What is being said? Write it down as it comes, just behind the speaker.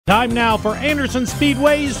Time now for Anderson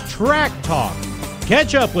Speedway's Track Talk.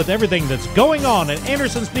 Catch up with everything that's going on at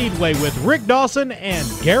Anderson Speedway with Rick Dawson and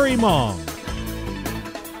Gary Mong.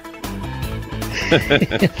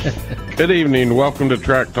 Good evening. Welcome to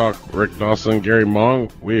Track Talk. Rick Dawson, Gary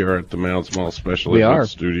Mong. We are at the Mount Small Special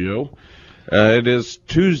Events Studio. It is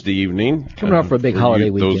Tuesday evening. Coming off for a big holiday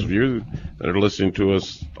weekend. Those of you that are listening to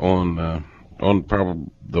us on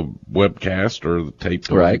probably the webcast or the tape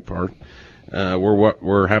part.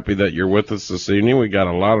 We're happy that you're with us this evening. We got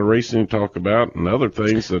a lot of racing to talk about and other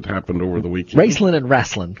things that happened over the weekend. Racing and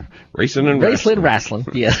wrestling.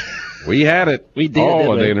 Yeah. We had it. We did.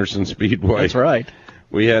 All at Anderson Speedway. That's right.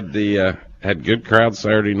 We had had good crowd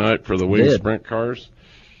Saturday night for the wing sprint cars.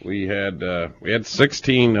 We had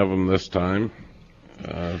 16 of them this time.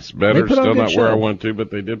 It's better, still not where I want to,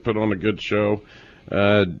 but they did put on a good show.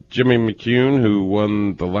 Jimmy McCune, who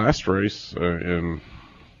won the last race in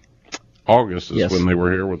August, is when they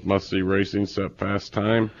were here with Must See Racing, Sept Fast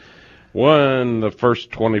Time, won the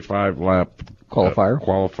first 25-lap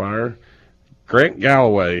qualifier. Grant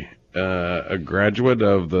Galloway, a graduate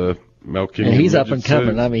of the Melkin. And he's up and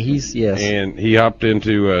coming. I mean, and he hopped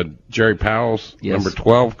into Jerry Powell's number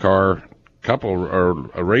 12 car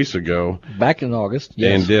a race ago. Back in August,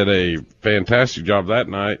 and did a fantastic job that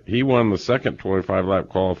night. He won the second 25-lap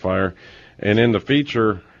qualifier. And in the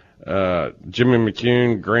feature, Jimmy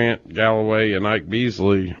McCune, Grant Galloway, and Ike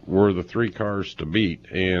Beasley were the three cars to beat.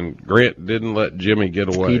 And Grant didn't let Jimmy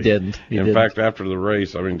get away. He didn't. In fact, after the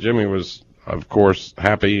race, I mean, Jimmy was, of course,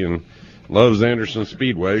 happy and loves Anderson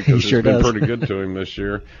Speedway because it's been pretty good to him this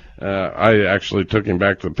year. I actually took him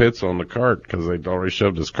back to the pits on the cart because they'd already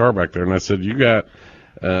shoved his car back there. And I said, it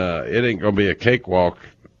ain't going to be a cakewalk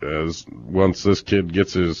once this kid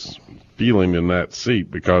gets his feeling in that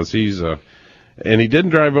seat, because and he didn't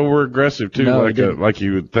drive over aggressive too, like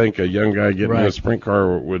you would think a young guy getting in a sprint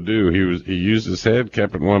car would do. He used his head,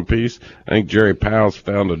 kept it in one piece. I think Jerry Powell's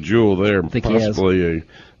found a jewel there, possibly a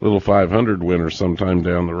little 500 winner sometime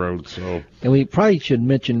down the road. So, and we probably should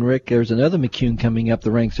mention, Rick, there's another McCune coming up the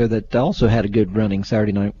ranks there that also had a good running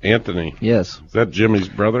Saturday night. Anthony. Yes. Is that Jimmy's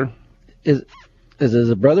brother? Is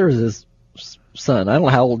his brother or is his son? I don't know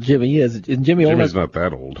how old Jimmy is. Is Jimmy old? Jimmy's not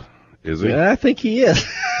that old, is he? Yeah, I think he is.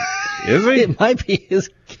 Is he? It might be his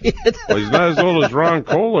kid. Well, he's not as old as Ron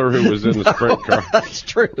Kohler, who was in the sprint car. That's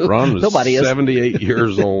true. Ron was 78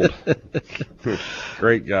 years old.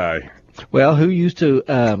 Great guy. Well, who used to,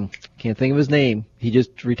 can't think of his name. He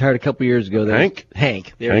just retired a couple years ago. Hank.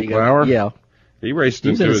 There you go. Lauer? Yeah. He raced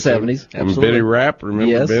into his 70s. Absolutely. And Benny Rapp,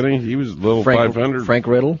 remember Benny? He was a little 500. Frank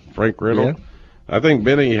Riddle. Yeah. I think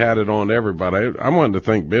Benny had it on everybody. I wanted to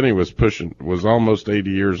think Benny was almost 80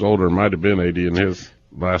 years old, or might have been 80 in his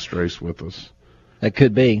last race with us. That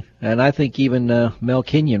could be. And I think even Mel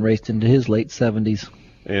Kenyon raced into his late 70s.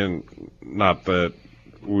 And not that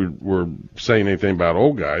we're saying anything about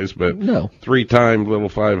old guys, but three-time Little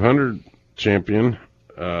 500 champion,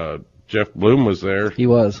 Jeff Bloom was there. He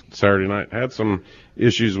was. Saturday night. Had some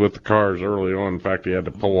issues with the cars early on. In fact, he had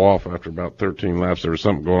to pull off after about 13 laps. There was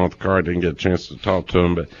something going on with the car. I didn't get a chance to talk to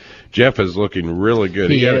him, but Jeff is looking really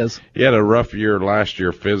good. He had a rough year last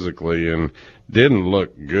year physically and didn't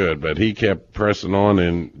look good, but he kept pressing on,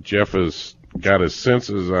 and Jeff has got his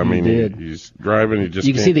senses. I mean, he's driving. You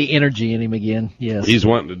can see the energy in him again. Yes. He's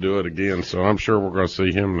wanting to do it again, so I'm sure we're going to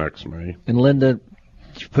see him next May. And Linda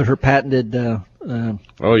put her patented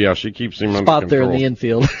she keeps him spot there in the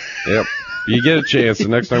infield. Yep. You get a chance. The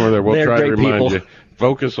next time we're there, we'll try to remind you.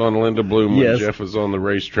 Focus on Linda Bloom when Jeff is on the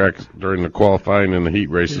racetrack during the qualifying and the heat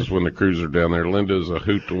races when the crews are down there. Linda's a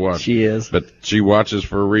hoot to watch. She is. But she watches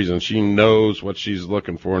for a reason. She knows what she's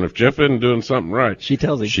looking for. And if Jeff isn't doing something right, she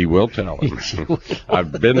tells him. She will tell him.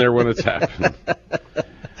 I've been there when it's happened.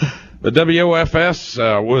 The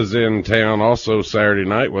WOFS was in town also Saturday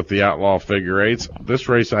night with the Outlaw Figure Eights. This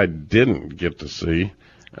race I didn't get to see.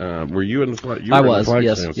 Were you in the flag? I was,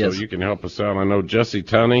 yes. So you can help us out. I know Jesse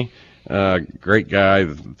Tunney, great guy.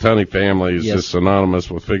 The Tunney family is just synonymous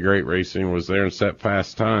with figure eight racing, was there and set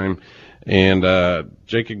fast time. And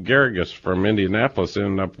Jacob Garrigus from Indianapolis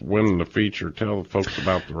ended up winning the feature. Tell the folks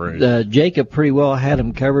about the race. Jacob pretty well had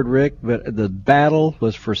him covered, Rick, but the battle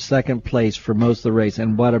was for second place for most of the race.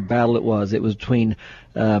 And what a battle it was. It was between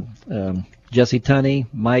Jesse Tunney,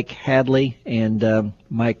 Mike Hadley, and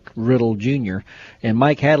Mike Riddle Jr. And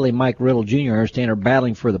Mike Hadley and Mike Riddle Jr., I understand, are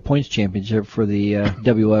battling for the points championship for the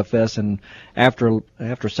WFS. And after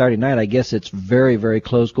Saturday night, I guess it's very, very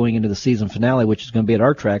close going into the season finale, which is going to be at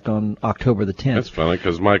our track on October the 10th. That's funny,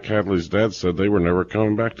 because Mike Hadley's dad said they were never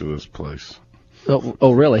coming back to this place.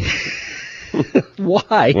 Oh really?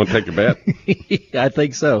 Why? Want to take a bet? I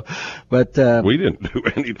think so. But we didn't do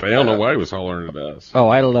anything. I don't know why he was hollering at us. Oh,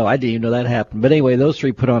 I don't know. I didn't even know that happened. But anyway, those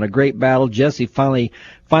three put on a great battle. Jesse finally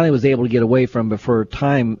was able to get away from before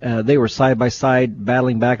time. They were side by side,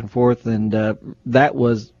 battling back and forth, and that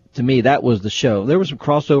was, to me, that was the show. There was some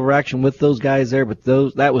crossover action with those guys there, but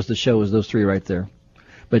that was the show, was those three right there.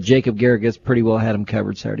 But Jacob Garrigus pretty well had him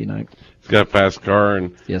covered Saturday night. He's got a fast car,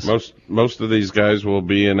 and yes. most of these guys will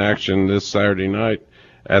be in action this Saturday night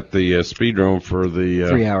at the Speedrome for the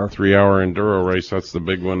 3-hour enduro race. That's the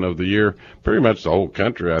big one of the year. Pretty much the whole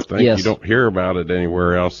country, I think. Yes. You don't hear about it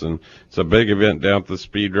anywhere else, and it's a big event down at the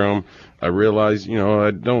Speedrome. I realize,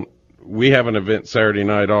 we have an event Saturday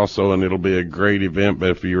night also, and it'll be a great event,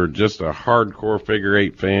 but if you're just a hardcore figure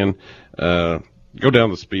eight fan, go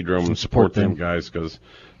down to the Speedrome and support them guys, because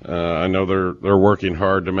I know they're working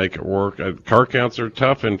hard to make it work. Car counts are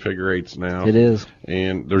tough in figure eights now. It is.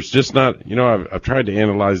 And there's just not, I've tried to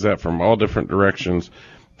analyze that from all different directions.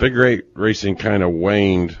 Figure eight racing kind of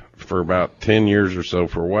waned for about 10 years or so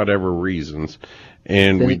for whatever reasons.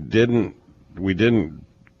 And we didn't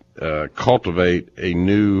cultivate a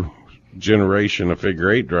new generation of figure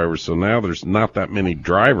eight drivers. So now there's not that many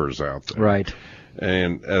drivers out there. Right.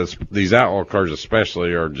 And as these outlaw cars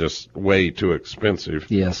especially are just way too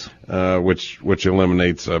expensive. Yes. Which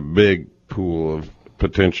eliminates a big pool of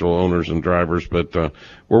potential owners and drivers. But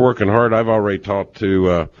we're working hard. I've already talked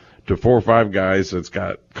to 4 or 5 guys that's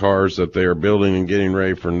got cars that they are building and getting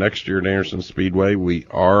ready for next year at Anderson Speedway. We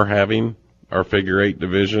are having our figure eight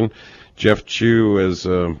division. Jeff Chu has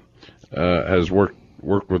worked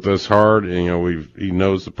with us hard, and he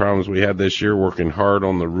knows the problems we had this year, working hard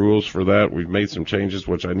on the rules for that. We've made some changes,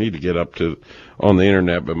 which I need to get up to on the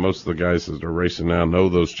internet, but most of the guys that are racing now know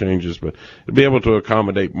those changes. But to be able to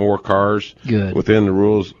accommodate more cars within the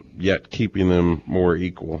rules, yet keeping them more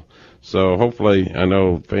equal. So hopefully, I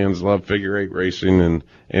know fans love figure eight racing, and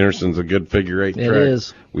Anderson's a good figure eight track. It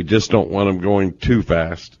is. We just don't want them going too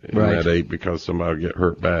fast in that eight, because somebody will get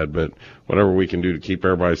hurt bad. But whatever we can do to keep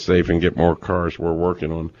everybody safe and get more cars, we're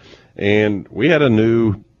working on. And we had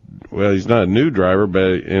he's not a new driver,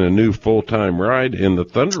 but in a new full-time ride in the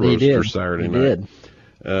Thunder Roadster Saturday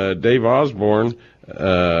night. Dave Osborne,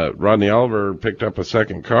 Rodney Oliver picked up a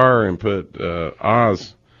second car and put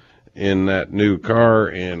Oz in that new car,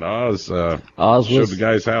 and Oz showed the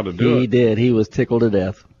guys how to do it. He did. He was tickled to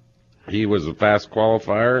death. He was a fast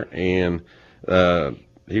qualifier, and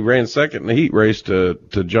he ran second in the heat race to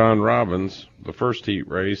John Robbins, the first heat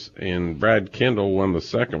race, and Brad Kendall won the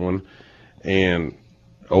second one, and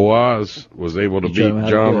Oz was able to beat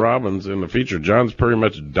John Robbins in the feature. John's pretty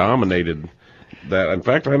much dominated that. In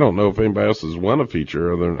fact, I don't know if anybody else has won a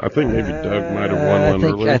feature other than, I think maybe Doug might have won one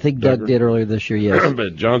earlier. I think Doug did earlier this year, yes.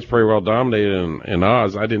 But John's pretty well dominated, and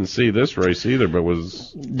Oz, I didn't see this race either, but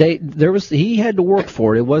he had to work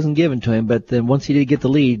for it. It wasn't given to him, but then once he did get the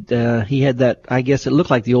lead, he had that, I guess it looked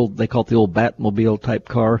like they call it the old Batmobile type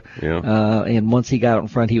car. Yeah. And once he got out in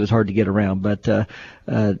front, he was hard to get around. But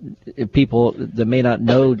people that may not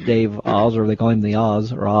know Dave Oz, or they call him the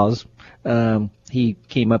Oz or Oz, he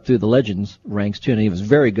came up through the Legends ranks too, and he was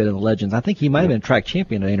very good in the Legends. I think he might have been track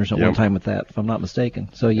champion at Anderson one time with that, if I'm not mistaken.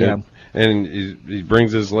 So yeah. And he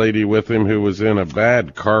brings his lady with him who was in a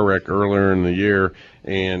bad car wreck earlier in the year,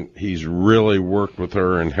 and he's really worked with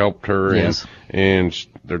her and helped her. Yes. And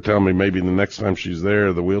they're telling me maybe the next time she's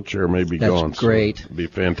there, the wheelchair may be gone. That's great. So it'd be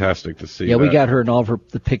fantastic to see. Yeah, we got her and all of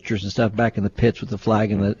the pictures and stuff back in the pits with the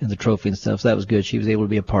flag and the trophy and stuff. So that was good. She was able to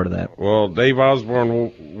be a part of that. Well, Dave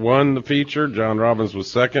Osborne won the feature. John Robbins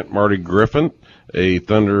was second. Marty Griffin, a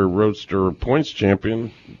Thunder Roadster points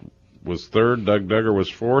champion, was third. Doug Duggar was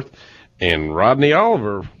fourth. And Rodney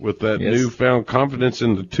Oliver, with that newfound confidence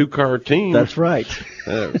in the two-car team. That's right.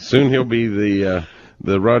 Soon he'll be the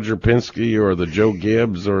Roger Penske or the Joe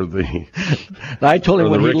Gibbs or the. I told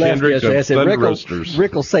him when he left yesterday, I said,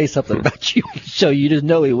 Rick will say something about you, so you just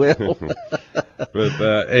know he will.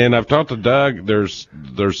 But and I've talked to Doug. There's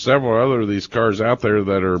several other of these cars out there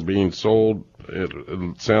that are being sold.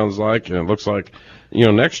 It sounds like, and it looks like,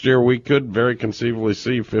 next year we could very conceivably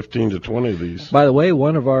see 15 to 20 of these. By the way,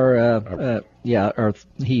 one of our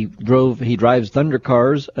he drives Thunder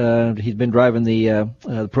cars. He's been driving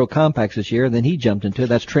the Pro Compacts this year, and then he jumped into it.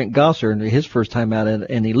 That's Trent Gosser, and his first time out in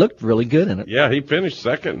it, and he looked really good in it. Yeah, he finished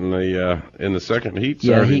second in the second heat.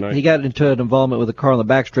 Yeah, he got into an involvement with a car on the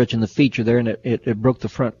backstretch in the feature there, and it broke the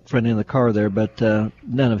front end of the car there, but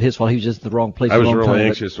none of his fault. He was just in the wrong place. I was really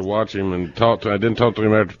anxious to watch him and talk to. I didn't talk to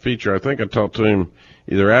him after the feature. I think I talked to him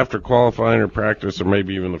either after qualifying or practice, or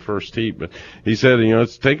maybe even the first heat. But he said,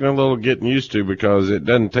 it's taking a little getting used to, because it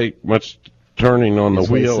doesn't take much turning on the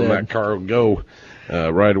wheel, and that car will go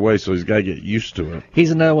right away, so he's got to get used to it.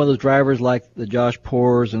 He's another one of those drivers like the Josh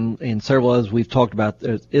Poors and several others we've talked about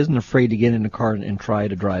that isn't afraid to get in the car and try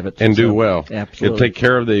to drive it. And do well. Absolutely. He'll take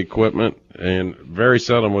care of the equipment, and very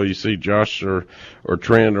seldom will you see Josh or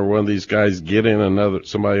Trent or one of these guys get in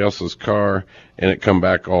somebody else's car and it come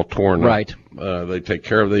back all torn up. Right. They take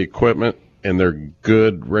care of the equipment, and they're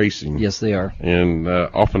good racing. Yes, they are. And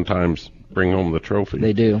oftentimes bring home the trophy.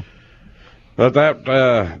 They do. But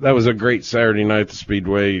that was a great Saturday night at the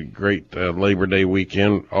Speedway, great Labor Day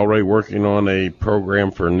weekend. Already working on a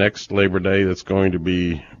program for next Labor Day that's going to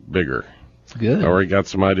be bigger. Good. Already got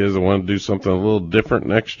some ideas. I want to do something a little different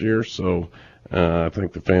next year, so I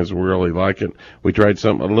think the fans will really like it. We tried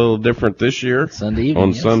something a little different this year Sunday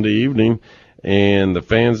evening, and the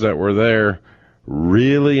fans that were there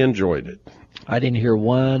really enjoyed it. I didn't hear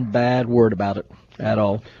one bad word about it at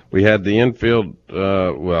all. We had the infield,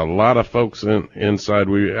 a lot of folks inside.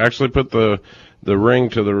 We actually put the ring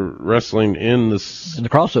to the wrestling in the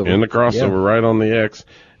crossover, right on the X.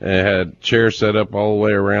 It had chairs set up all the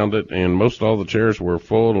way around it, and most all the chairs were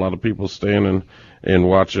full. A lot of people standing and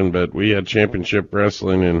watching, but we had championship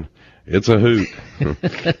wrestling, and it's a hoot.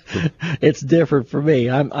 It's different for me.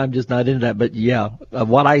 I'm just not into that, but yeah,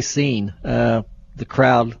 what I seen, the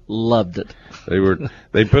crowd loved it.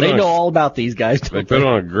 They know all about these guys. They put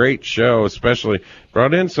on a great show, especially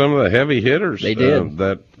brought in some of the heavy hitters. They did.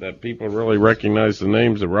 That people really recognize the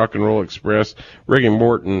names of Rock and Roll Express. Ricky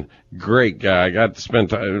Morton, great guy. I got to spend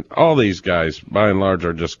time. All these guys, by and large,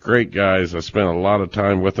 are just great guys. I spent a lot of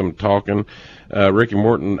time with them talking. Ricky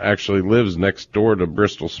Morton actually lives next door to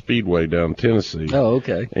Bristol Speedway down in Tennessee. Oh,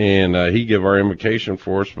 okay. And he gave our invocation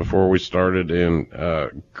for us before we started,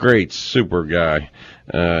 and great, super guy.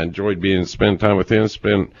 Enjoyed spending time with him.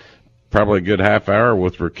 Spent probably a good half hour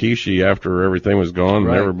with Rikishi after everything was gone,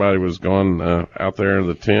 and everybody was gone out there in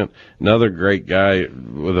the tent. Another great guy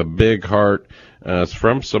with a big heart. Is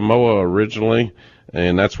from Samoa originally,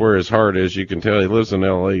 and that's where his heart is. You can tell he lives in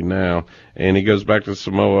L.A. now, and he goes back to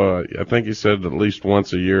Samoa, I think he said at least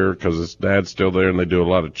once a year, because his dad's still there, and they do a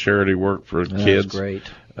lot of charity work for kids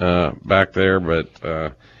back there.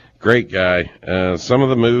 But great guy. Some of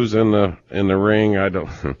the moves in the ring, I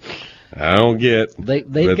don't get.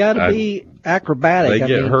 They've got to be acrobatic. They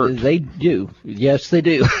get hurt. They do. Yes, they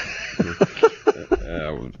do.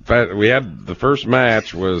 In fact, we had the first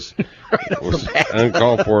match was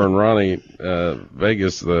uncalled for, and Ronnie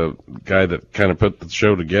Vegas, the guy that kind of put the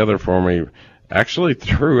show together for me, actually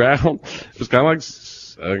threw out. It was kind of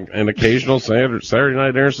like an occasional Saturday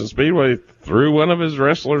Night Anderson Speedway, threw one of his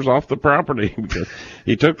wrestlers off the property because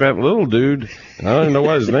he took that little dude. I don't even know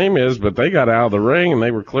what his name is, but they got out of the ring and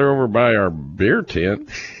they were clear over by our beer tent,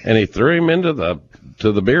 and he threw him into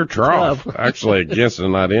the beer trough. Actually, against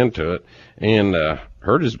and not into it, and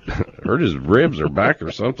hurt his ribs or back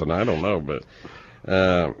or something. I don't know, but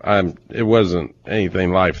it wasn't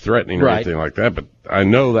anything life threatening or anything like that. But I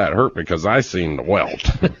know that hurt because I seen the welt.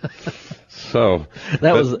 So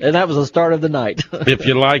that was the start of the night. If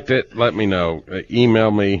you liked it, let me know. Email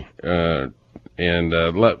me and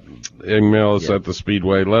email us at the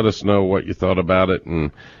Speedway. Let us know what you thought about it and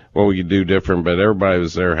what we could do different. But everybody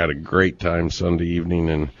was there, had a great time Sunday evening,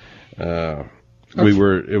 and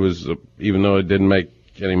it was even though it didn't make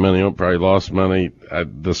any money, it probably lost money.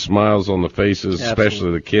 The smiles on the faces,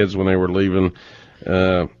 especially the kids when they were leaving,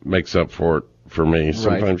 makes up for it for me.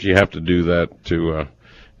 Sometimes you have to do that to.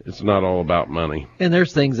 It's not all about money. And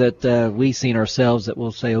there's things that we've seen ourselves that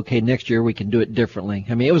we'll say, okay, next year we can do it differently.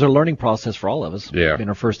 I mean, it was a learning process for all of us. Yeah. Being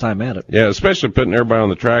our first time at it. Yeah, especially putting everybody on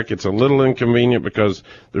the track. It's a little inconvenient because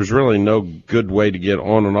there's really no good way to get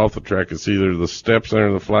on and off the track. It's either the steps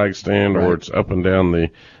under the flag stand or it's up and down the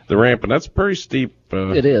ramp, and that's pretty steep.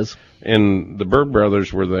 It is. And the Bird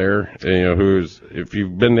Brothers were there, if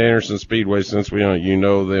you've been to Anderson Speedway since you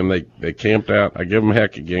know them, they camped out. I give them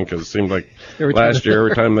heck again because it seemed like last year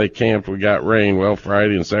every time they camped we got rain. Well,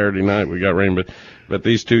 Friday and Saturday night we got rain, but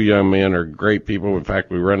these two young men are great people. In fact,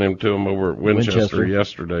 we run into them over at Winchester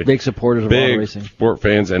yesterday. Big supporters of auto racing. Big sport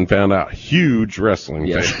fans, and found out huge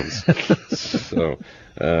wrestling fans. So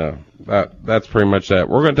that's pretty much that.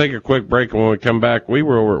 We're going to take a quick break, and when we come back, we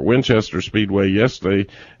were over at Winchester Speedway yesterday,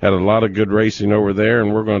 had a lot of good racing over there,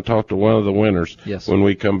 and we're going to talk to one of the winners when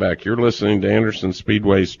we come back. You're listening to Anderson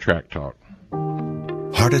Speedway's Track Talk.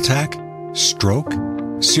 Heart attack? Stroke?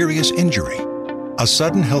 Serious injury? A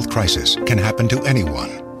sudden health crisis can happen to anyone,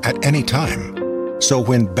 at any time. So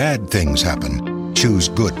when bad things happen, choose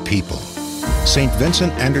good people. St.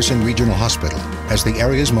 Vincent Anderson Regional Hospital has the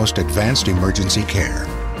area's most advanced emergency care.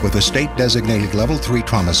 with a state-designated Level 3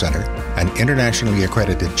 trauma center, an internationally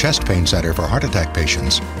accredited chest pain center for heart attack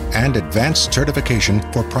patients, and advanced certification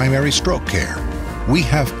for primary stroke care. We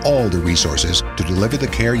have all the resources to deliver the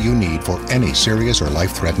care you need for any serious or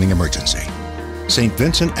life-threatening emergency. St.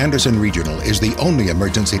 Vincent Anderson Regional is the only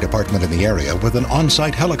emergency department in the area with an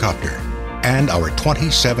on-site helicopter. And our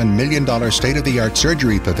 $27 million state-of-the-art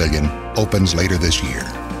surgery pavilion opens later this year.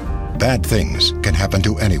 Bad things can happen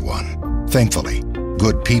to anyone. Thankfully,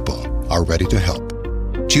 good people are ready to help.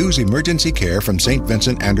 Choose emergency care from St.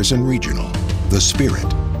 Vincent Anderson Regional, the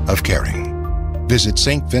spirit of caring. Visit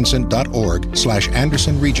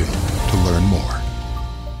stvincent.org/Anderson Regional to learn more.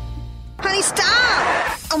 Honey, stop!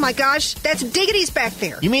 Oh my gosh, that's Diggity's back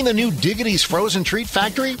there. You mean the new Diggity's Frozen Treat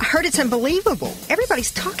Factory? I heard it's unbelievable.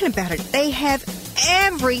 Everybody's talking about it. They have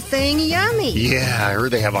everything yummy. Yeah, I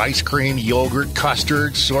heard they have ice cream, yogurt,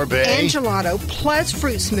 custard, sorbet. And gelato, plus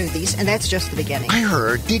fruit smoothies, and that's just the beginning. I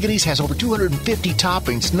heard Diggity's has over 250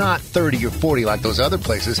 toppings, not 30 or 40 like those other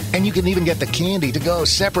places, and you can even get the candy to go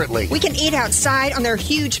separately. We can eat outside on their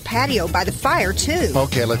huge patio by the fire, too.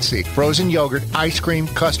 Okay, let's see. Frozen yogurt, ice cream,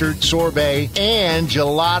 custard, sorbet, and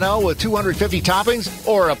gelato with 250 toppings,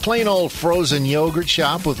 or a plain old frozen yogurt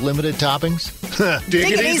shop with limited toppings?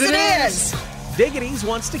 Diggity's it is! Diggity's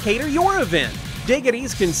wants to cater your event.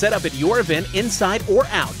 Diggity's can set up at your event inside or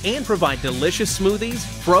out and provide delicious smoothies,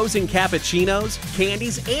 frozen cappuccinos,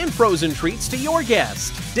 candies, and frozen treats to your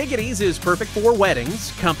guests. Diggity's is perfect for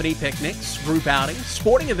weddings, company picnics, group outings,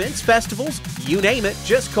 sporting events, festivals, you name it,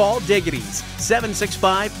 just call Diggity's.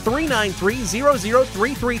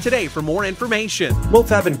 765-393-0033 today for more information.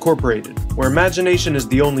 MoFab Incorporated, where imagination is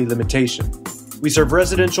the only limitation. We serve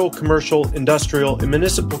residential, commercial, industrial, and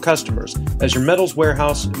municipal customers as your metals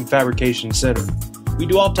warehouse and fabrication center. We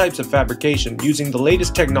do all types of fabrication using the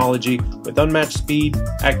latest technology with unmatched speed,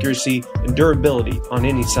 accuracy, and durability on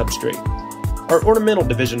any substrate. Our ornamental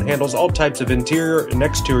division handles all types of interior and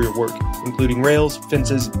exterior work, including rails,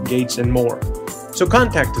 fences, gates, and more. So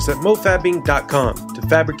contact us at mofabbing.com to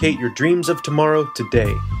fabricate your dreams of tomorrow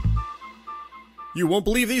today. You won't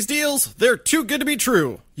believe these deals? They're too good to be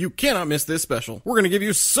true. You cannot miss this special. We're going to give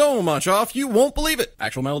you so much off, you won't believe it.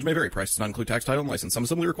 Actual mileage may vary. Price does not include tax, title, and license. Some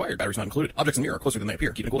assembly required. Batteries not included. Objects in the mirror are closer than they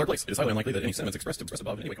appear. Keep in a cooler place. It is highly unlikely that any sentiments expressed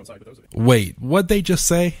above in any way coincide with those of it. Wait, what'd they just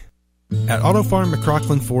say? At Auto Farm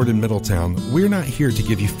McCrocklin Ford in Middletown, we're not here to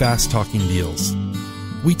give you fast-talking deals.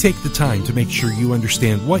 We take the time to make sure you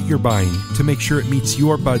understand what you're buying to make sure it meets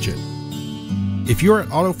your budget. If you're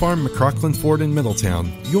at Auto Farm McCrocklin Ford in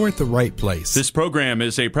Middletown, you're at the right place. This program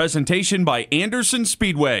is a presentation by Anderson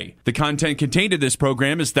Speedway. The content contained in this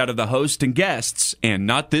program is that of the host and guests, and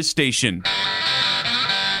not this station.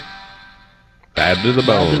 Bad to the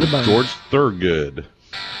bone. George Thurgood.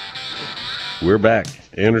 We're back.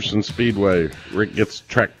 Anderson Speedway. Rick gets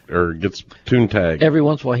gets tune tagged. Every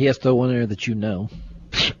once in a while, he has to throw one in there that you know.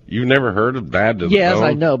 You've never heard of Bad to the Bone? Yes,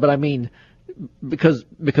 I know, but I mean, because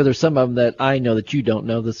there's some of them that I know that you don't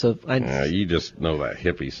know. You just know that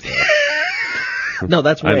hippie stuff. No,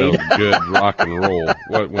 that's Wade. I know good rock and roll.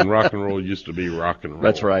 When rock and roll used to be rock and roll.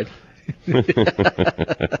 That's right.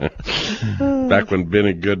 Back when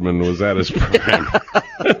Benny Goodman was at his prime.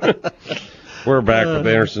 We're back with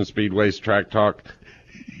Anderson Speedway's Track Talk.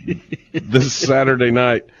 This Saturday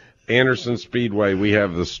night, Anderson Speedway, we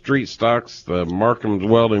have the street stocks, the Markham's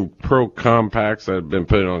Welding Pro Compacts that have been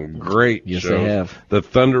putting on great shows. Yes, they have. The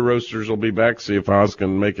Thunder Roasters will be back, see if Oz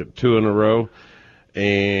can make it 2 in a row.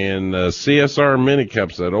 And CSR Mini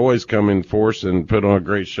Cups that always come in force and put on a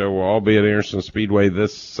great show will all be at Anderson Speedway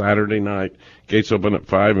this Saturday night. Gates open at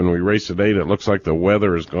 5 and we race at 8. It looks like the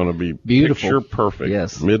weather is going to be beautiful. Picture perfect.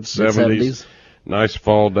 Yes. Mid-70s. Nice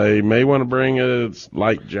fall day. May want to bring a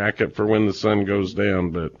light jacket for when the sun goes down,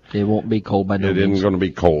 but it won't be cold by no means. It isn't going to be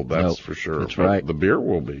cold, that's for sure. That's but right. The beer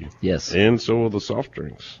will be. Yes. And so will the soft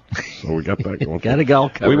drinks. So we got that going. Got it all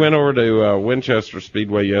covered. We went over to Winchester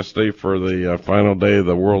Speedway yesterday for the final day of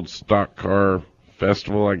the World Stock Car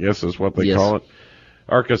Festival, I guess is what they call it.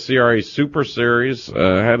 ARCA CRA Super Series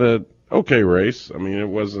had a okay race. I mean, it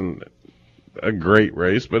wasn't a great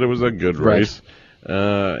race, but it was a good race.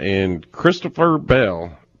 And Christopher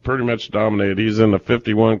Bell pretty much dominated. He's in the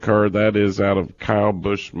 51 car. That is out of Kyle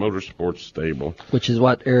Busch Motorsports stable. Which is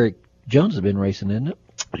what Eric Jones has been racing, isn't it?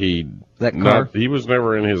 He was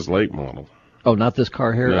never in his late model. Oh, not this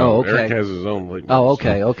car here? No, oh, okay. Eric has his own late model. Oh,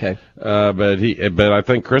 okay, okay. But I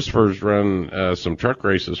think Christopher's run some truck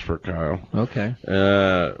races for Kyle. Okay.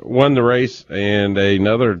 Won the race, and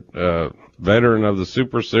another veteran of the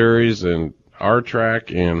Super Series and our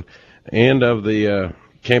track and of the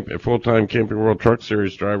full-time Camping World Truck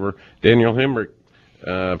Series driver, Daniel Hemrick,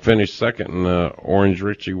 finished second in Orange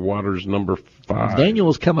Richie Waters number 5. Daniel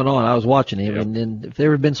was coming on. I was watching him, and then if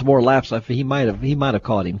there had been some more laps, he might have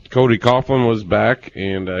caught him. Cody Coughlin was back,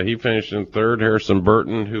 and he finished in third. Harrison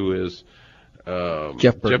Burton, who is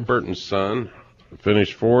Jeff Burton's son,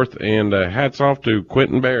 finished fourth. And hats off to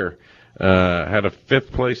Quentin Bear. Had a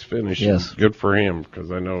 5th place finish. Yes. Good for him,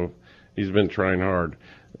 because I know he's been trying hard.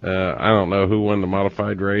 I don't know who won the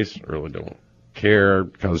modified race. Really don't care,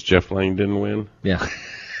 because Jeff Lane didn't win. Yeah.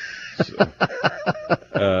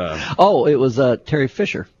 So, it was Terry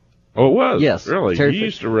Fisher. Oh, it was? Yes. Really? He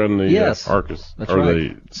used to run the Arcus, that's or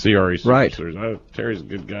right. the CRE Super Right. Series. Terry's a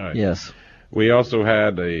good guy. Yes. We also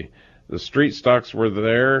had the street stocks were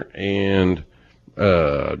there, and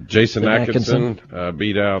Jason Atkinson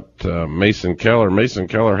beat out Mason Keller. Mason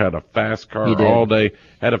Keller had a fast car all day,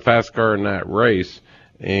 had a fast car in that race,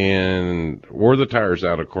 and wore the tires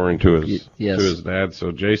out according to his dad.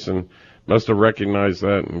 So Jason must have recognized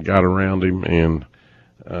that and got around him and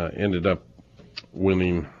ended up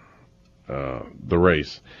winning the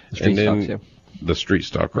race. The street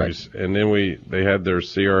stock race. And then they had their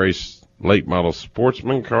CRA late model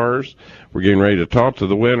sportsman cars. We're getting ready to talk to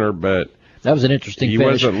the winner, but that was an interesting he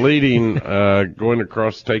finish. wasn't leading going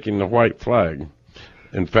across taking the white flag.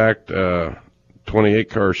 In fact, 28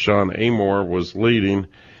 car Sean Amore was leading,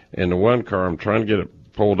 and the one car, I'm trying to get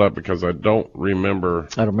it pulled up because I don't remember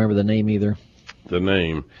the name either.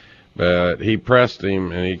 But he pressed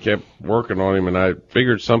him, and he kept working on him, and I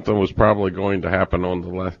figured something was probably going to happen on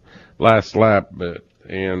the last lap,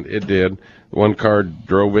 and it did. One car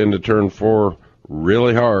drove into turn 4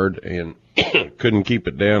 really hard and couldn't keep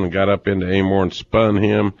it down and got up into Amore and spun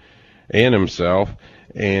him and himself.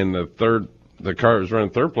 And the car that was running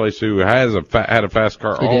third place, who had a fast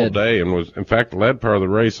car all day and was, in fact, the led part of the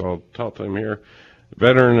race. I'll talk to him here.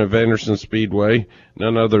 Veteran of Anderson Speedway,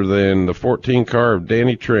 none other than the 14 car of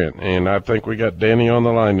Danny Trent. And I think we got Danny on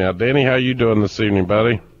the line now. Danny, how you doing this evening,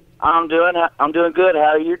 buddy? I'm doing good. How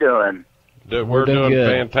are you doing? We're doing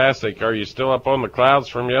fantastic. Are you still up on the clouds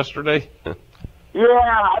from yesterday?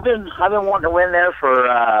 Yeah, I've been wanting to win there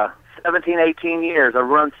for 17, 18 years. I've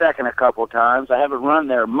run second a couple of times. I haven't run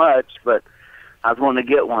there much, but I was wanting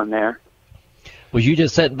to get one there. Was you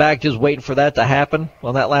just sitting back just waiting for that to happen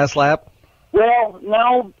on that last lap? Well,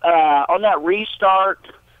 no. On that restart,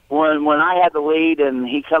 when I had the lead and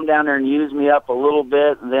he come down there and used me up a little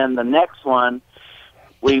bit, and then the next one,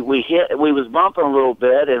 we was bumping a little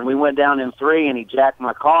bit, and we went down in 3, and he jacked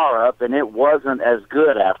my car up, and it wasn't as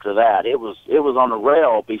good after that. It was on the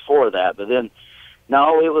rail before that, but then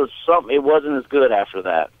no, it wasn't as good after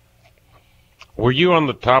that. Were you on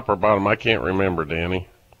the top or bottom? I can't remember, Danny.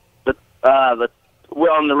 On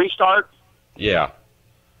the restart? Yeah.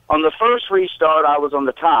 On the first restart, I was on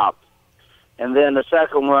the top, and then the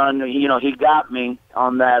second one, he got me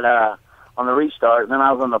on that on the restart, and then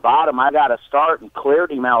I was on the bottom. I got a start and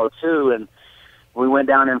cleared him out of 2, and we went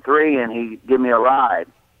down in 3, and he gave me a ride.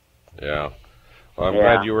 Yeah. Well, I'm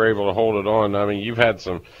glad you were able to hold it on. I mean, you've had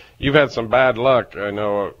some bad luck, I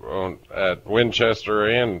know, at Winchester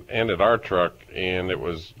and at our truck, and it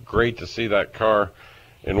was great to see that car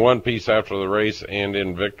in one piece after the race and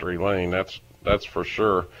in victory lane. That's for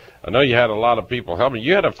sure. I know you had a lot of people helping.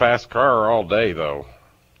 You had a fast car all day, though.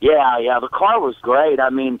 Yeah, the car was great. I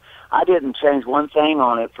mean, I didn't change one thing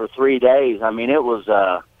on it for 3 days. I mean, it was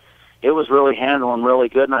really handling really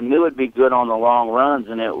good, and I knew it'd be good on the long runs,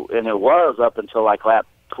 and it was up until like lap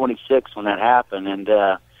 26 when that happened, and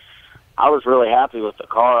I was really happy with the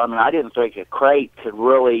car. I mean, I didn't think a crate could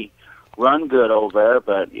really run good over there,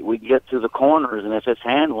 but we get through the corners, and if it's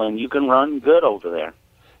handling, you can run good over there.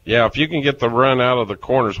 Yeah, if you can get the run out of the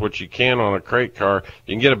corners, which you can on a crate car,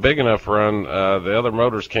 you can get a big enough run. The other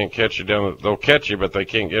motors can't catch you down. They'll catch you, but they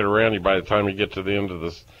can't get around you by the time you get to the end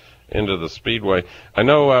of the speedway. I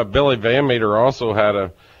know Billy Van Meter also had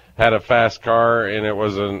a fast car, and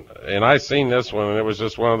and I seen this one, and it was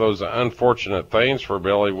just one of those unfortunate things for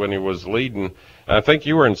Billy when he was leading. I think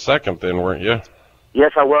you were in second then, weren't you?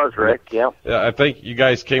 Yes, I was, Rick. Yeah. Yeah, I think you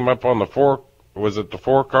guys came up on the 4. Was it the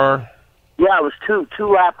 4 car? Yeah, it was two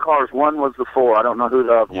lap cars. One was the 4. I don't know who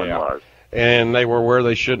the other one was. And they were where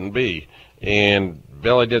they shouldn't be. And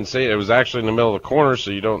Billy didn't see it. It was actually in the middle of the corner, so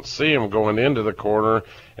you don't see him going into the corner.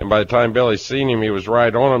 And by the time Billy seen him, he was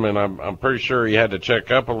right on him, and I'm pretty sure he had to check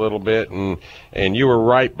up a little bit. And you were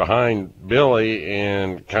right behind Billy,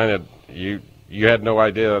 and kind of you had no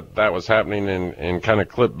idea that was happening, and kind of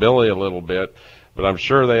clipped Billy a little bit. But I'm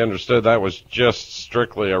sure they understood that was just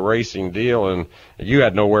strictly a racing deal, and you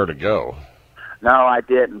had nowhere to go. No, I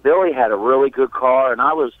didn't. Billy had a really good car, and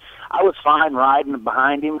I was fine riding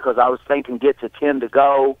behind him because I was thinking get to 10 to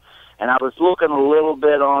go, and I was looking a little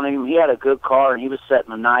bit on him. He had a good car, and he was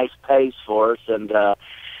setting a nice pace for us, and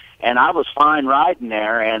I was fine riding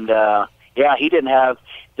there. And yeah, he didn't have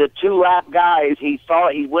the 2-lap guys. He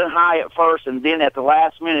thought he went high at first, and then at the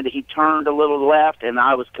last minute he turned a little left, and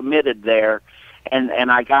I was committed there,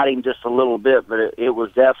 and I got him just a little bit. But it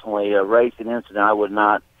was definitely a racing incident. I would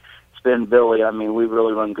not spin Billy. I mean, we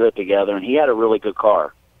really run good together, and he had a really good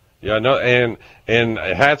car. Yeah, no, and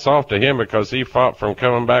hats off to him, because he fought from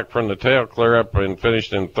coming back from the tail clear up and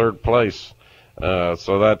finished in 3rd place.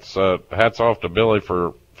 So that's hats off to Billy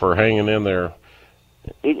for hanging in there.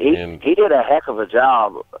 He did a heck of a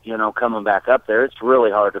job, coming back up there. It's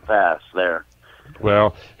really hard to pass there.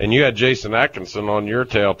 Well, and you had Jason Atkinson on your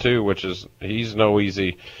tail too, he's no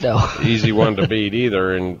easy one to beat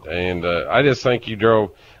either. And I just think you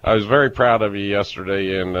drove. I was very proud of you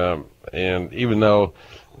yesterday, and even though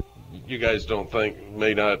you guys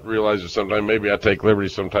may not realize it sometimes, maybe I take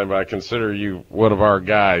liberties sometimes, but I consider you one of our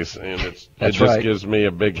guys, and it just gives me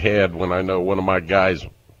a big head when I know one of my guys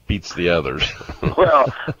beats the others.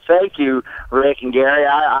 Well, thank you, Rick and Gary.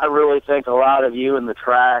 I really think a lot of you in the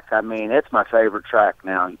track. I mean, it's my favorite track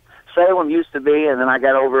now. Salem used to be, and then I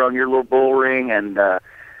got over on your little bull ring, and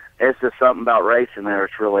it's just something about racing there.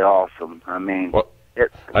 It's really awesome. I mean,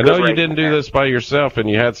 I know you didn't do this by yourself, and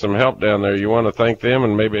you had some help down there. You want to thank them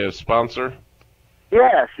and maybe a sponsor?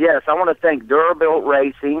 Yes. I want to thank Durabuilt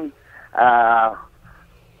Racing, and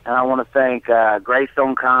I want to thank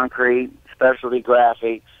Greystone Concrete, Specialty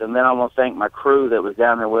Graphics, and then I want to thank my crew that was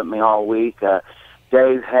down there with me all week,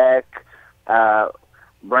 Dave Heck,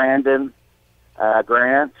 Brandon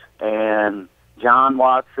Grant, and John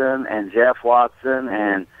Watson, and Jeff Watson,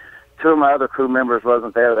 and 2 of my other crew members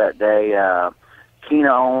wasn't there that day,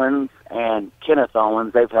 Keena Owens and Kenneth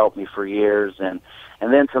Owens. They've helped me for years, and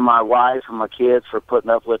then to my wife and my kids for putting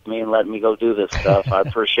up with me and letting me go do this stuff. I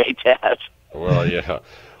appreciate that. Well, yeah.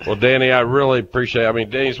 Well, Danny, I really appreciate it. I mean,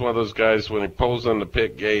 Danny's one of those guys, when he pulls in the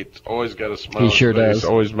pit gate, always got a smile. He sure does.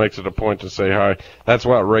 Always makes it a point to say hi. That's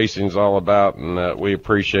what racing's all about, and we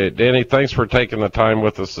appreciate it. Danny, thanks for taking the time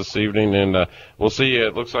with us this evening, and we'll see you,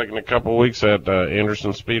 it looks like, in a couple of weeks at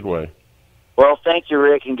Anderson Speedway. Well, thank you,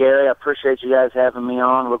 Rick and Gary. I appreciate you guys having me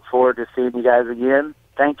on. Look forward to seeing you guys again.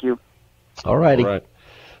 Thank you. All righty. All right.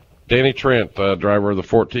 Danny Trent, driver of the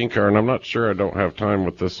 14 car, and I'm not sure, I don't have time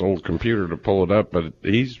with this old computer to pull it up, but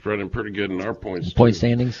he's running pretty good in our points. Point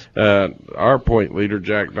standings? Our point leader,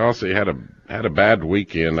 Jack Dawsey, had a bad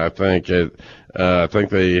weekend, I think. I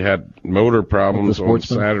think they had motor problems on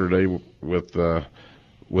Saturday with the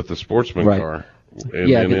Sportsman car.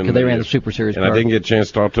 Because they ran the Super Series car. And I didn't get a chance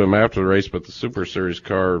to talk to him after the race, but the Super Series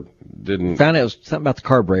car didn't. Found out it was something about the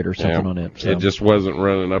carburetor or something on it. So. It just wasn't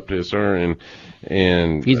running up to his turn,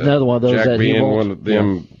 and he's another one of those. Jack being one of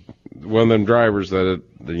them drivers that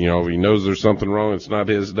he knows there's something wrong. It's not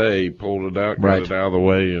his day. He pulled it out, got it out of the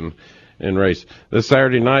way, and raced. This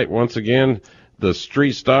Saturday night, once again, the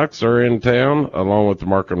street stocks are in town, along with the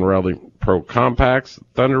Mark and Raleigh Pro Compacts,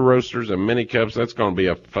 Thunder Roasters, and Mini Cups. That's going to be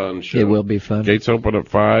a fun show. It will be fun. Gates open at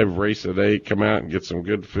 5, race at 8. Come out and get some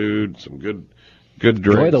good food, some good drinks.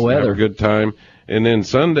 Enjoy the weather. Have a good time. And then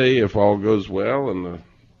Sunday, if all goes well and the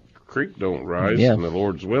creek don't rise and the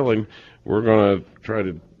Lord's willing, we're going to try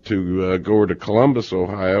to go over to Columbus,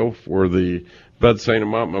 Ohio, for the Bud St.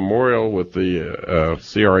 Amant Memorial with the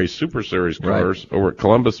CRA Super Series cars over at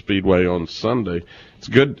Columbus Speedway on Sunday. It's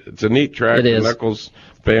good. It's a neat track. It is. The Knuckles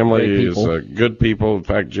family is good people. In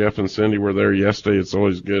fact, Jeff and Cindy were there yesterday. It's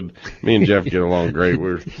always good. Me and Jeff get along great.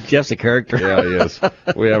 Jeff's a character. Yeah, he is.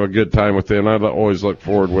 We have a good time with them. I always look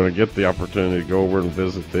forward when I get the opportunity to go over and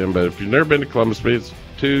visit them. But if you've never been to Columbus Speed, it's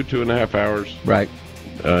 2.5 hours. Right.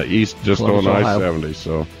 East, just Columbus, on Ohio. I-70.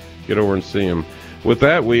 So get over and see them. With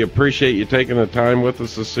that, we appreciate you taking the time with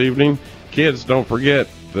us this evening. Kids, don't forget,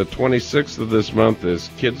 the 26th of this month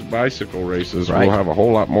is Kids Bicycle Races. Right. We'll have a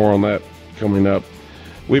whole lot more on that coming up.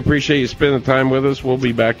 We appreciate you spending time with us. We'll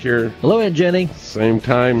be back here. Hello, Aunt Jenny. Same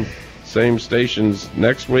time, same stations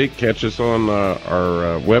next week. Catch us on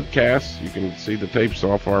our webcast. You can see the tapes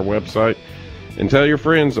off our website. And tell your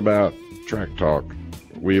friends about Track Talk.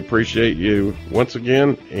 We appreciate you once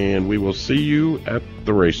again, and we will see you at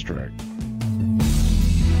the racetrack.